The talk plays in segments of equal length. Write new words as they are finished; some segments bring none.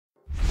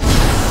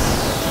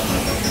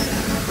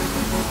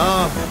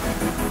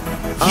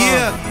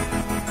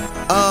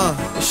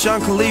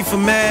Wiz Khalifa,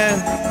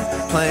 man.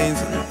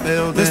 Planes in the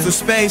building. Mr.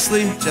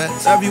 Spacely,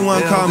 Jets,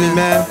 everyone call me,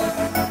 man.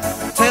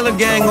 Taylor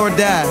Gang or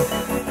die.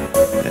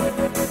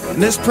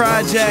 And this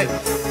project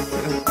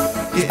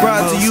is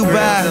brought to you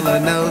by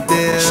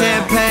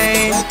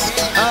champagne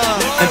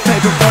and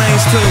paper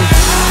planes too.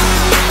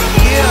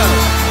 Yeah,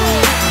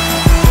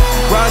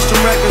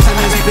 Rostrum Records in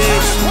this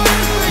bitch.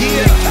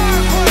 Yeah,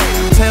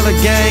 Taylor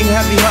Gang,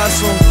 Happy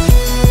Hustle.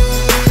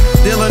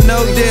 Deal or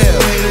no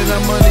deal.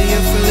 I'm money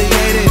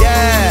affiliated.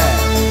 Yeah,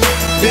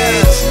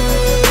 bitch.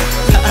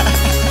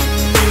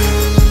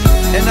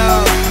 And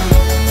I'm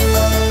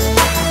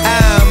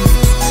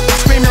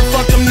screaming,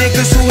 fuck them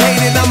niggas who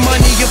hate it. I'm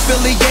money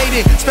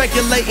affiliated.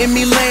 Speculating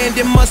me land,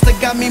 it musta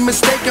got me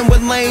mistaken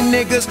with lame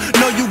niggas.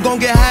 Know you gon'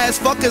 get high as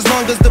fuck as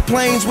long as the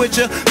plane's with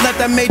ya. Left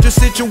that major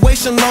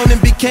situation alone and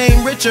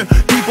became richer.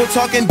 People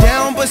talking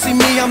down, but see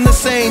me, I'm the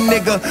same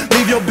nigga.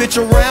 Leave your bitch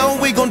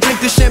around, we gon' drink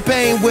the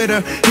champagne with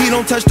her. He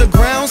don't touch the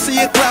ground, see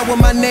a cloud with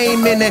my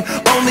name in it.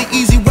 Only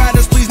easy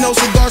riders, please no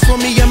cigars for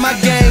me and my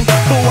gang.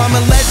 Oh, I'm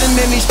a legend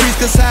in these streets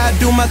cause I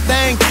do my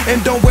thing.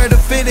 And don't wear the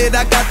fitted,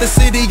 I got the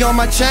city on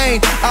my chain.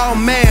 Oh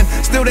man,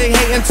 still they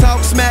hate and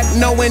talk smack,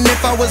 knowing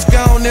if I was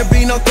gone there'd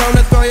be no throne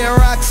to throw your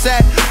rocks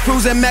at.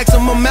 Cruising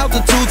maximum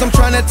altitudes, I'm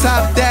trying to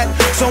top that.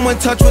 So in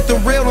touch with the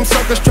real, them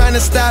suckers trying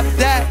to stop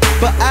that.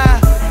 But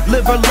I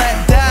live or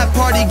let die,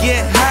 party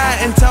get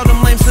high, and tell them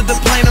lames to the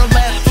plane or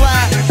let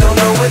fly. Don't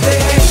know what they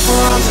hate for,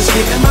 I'm just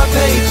getting my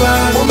paper.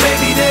 Well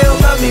maybe they'll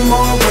love me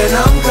more when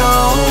I'm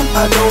gone.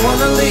 I don't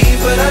wanna leave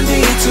but I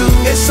need to,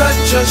 it's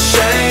such a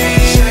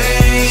shame.